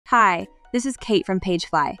Hi, this is Kate from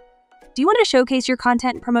PageFly. Do you want to showcase your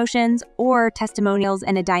content promotions or testimonials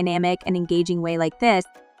in a dynamic and engaging way like this?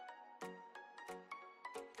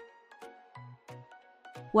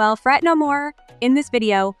 Well, fret no more. In this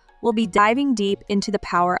video, we'll be diving deep into the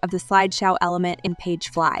power of the slideshow element in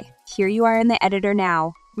PageFly. Here you are in the editor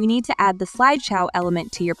now. We need to add the slideshow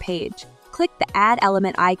element to your page. Click the Add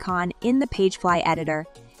Element icon in the PageFly editor.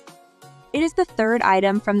 It is the third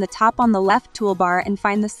item from the top on the left toolbar and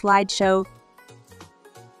find the slideshow.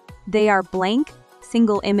 They are blank,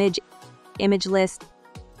 single image, image list,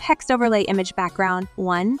 text overlay image background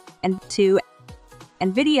 1 and 2,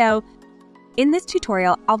 and video. In this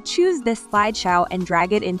tutorial, I'll choose this slideshow and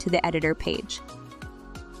drag it into the editor page.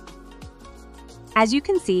 As you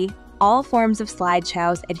can see, all forms of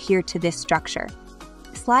slideshows adhere to this structure.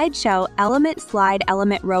 Slideshow element, slide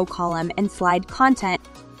element row column, and slide content.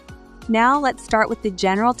 Now let's start with the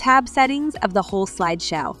general tab settings of the whole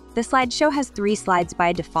slideshow. The slideshow has 3 slides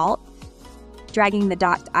by default. Dragging the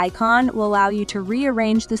dot icon will allow you to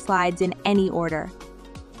rearrange the slides in any order.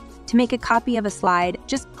 To make a copy of a slide,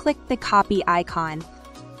 just click the copy icon.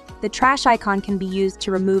 The trash icon can be used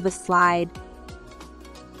to remove a slide.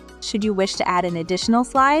 Should you wish to add an additional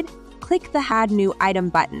slide, click the Add New Item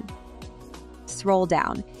button. Scroll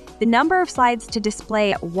down. The number of slides to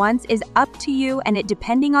display at once is up to you, and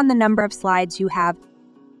depending on the number of slides you have.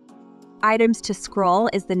 Items to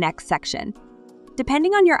scroll is the next section.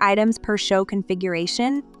 Depending on your items per show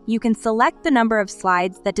configuration, you can select the number of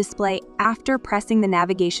slides that display after pressing the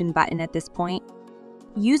navigation button at this point.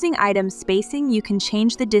 Using item spacing, you can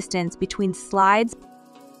change the distance between slides.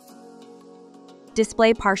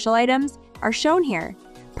 Display partial items are shown here.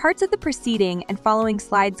 Parts of the preceding and following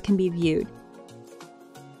slides can be viewed.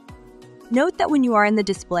 Note that when you are in the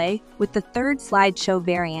display with the third slideshow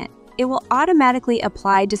variant, it will automatically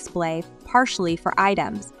apply display partially for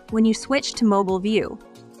items when you switch to mobile view.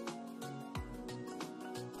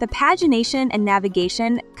 The pagination and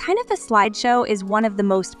navigation kind of the slideshow is one of the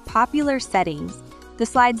most popular settings. The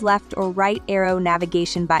slide's left or right arrow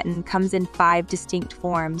navigation button comes in 5 distinct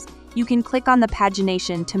forms. You can click on the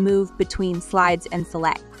pagination to move between slides and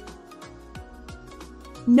select.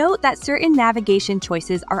 Note that certain navigation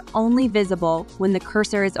choices are only visible when the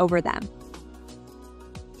cursor is over them.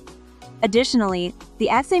 Additionally, the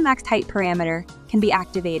SA Max height parameter can be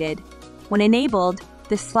activated. When enabled,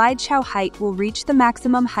 the slideshow height will reach the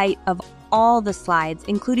maximum height of all the slides,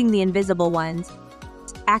 including the invisible ones.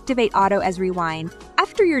 Activate Auto as Rewind.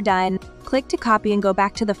 After you're done, click to copy and go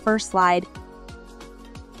back to the first slide.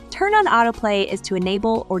 Turn on autoplay is to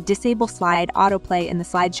enable or disable slide autoplay in the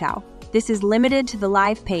slideshow. This is limited to the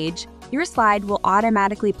live page. Your slide will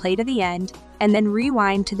automatically play to the end and then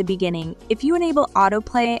rewind to the beginning. If you enable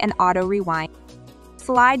autoplay and auto rewind,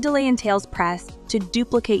 slide delay entails press. To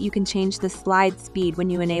duplicate, you can change the slide speed when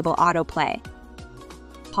you enable autoplay.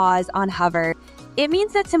 Pause on hover. It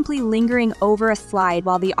means that simply lingering over a slide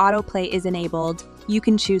while the autoplay is enabled, you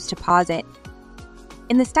can choose to pause it.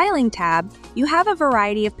 In the Styling tab, you have a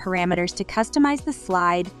variety of parameters to customize the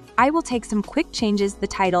slide. I will take some quick changes: the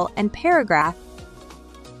title and paragraph,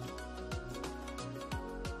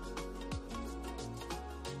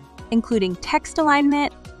 including text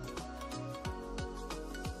alignment,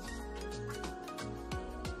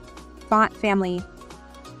 font family,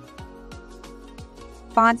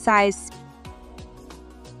 font size,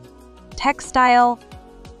 text style,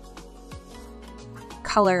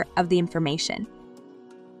 color of the information.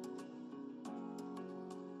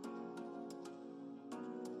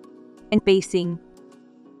 And spacing.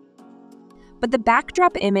 But the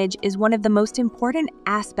backdrop image is one of the most important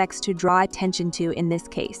aspects to draw attention to in this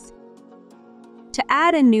case. To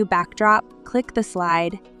add a new backdrop, click the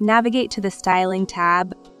slide, navigate to the Styling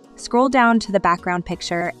tab, scroll down to the background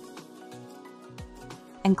picture,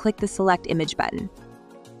 and click the Select Image button.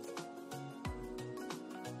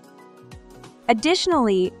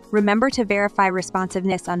 Additionally, remember to verify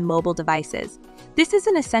responsiveness on mobile devices. This is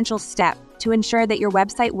an essential step to ensure that your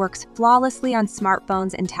website works flawlessly on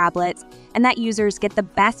smartphones and tablets, and that users get the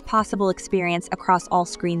best possible experience across all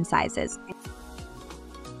screen sizes.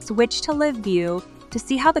 Switch to Live View to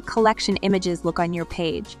see how the collection images look on your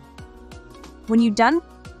page. When you're done,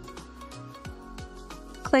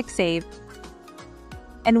 click Save.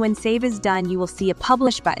 And when Save is done, you will see a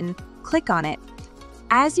Publish button. Click on it.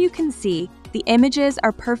 As you can see, the images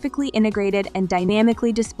are perfectly integrated and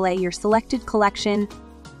dynamically display your selected collection.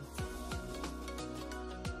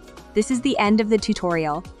 This is the end of the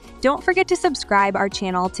tutorial. Don't forget to subscribe our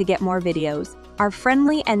channel to get more videos. Our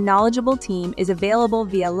friendly and knowledgeable team is available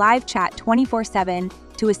via live chat 24/7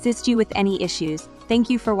 to assist you with any issues. Thank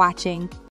you for watching.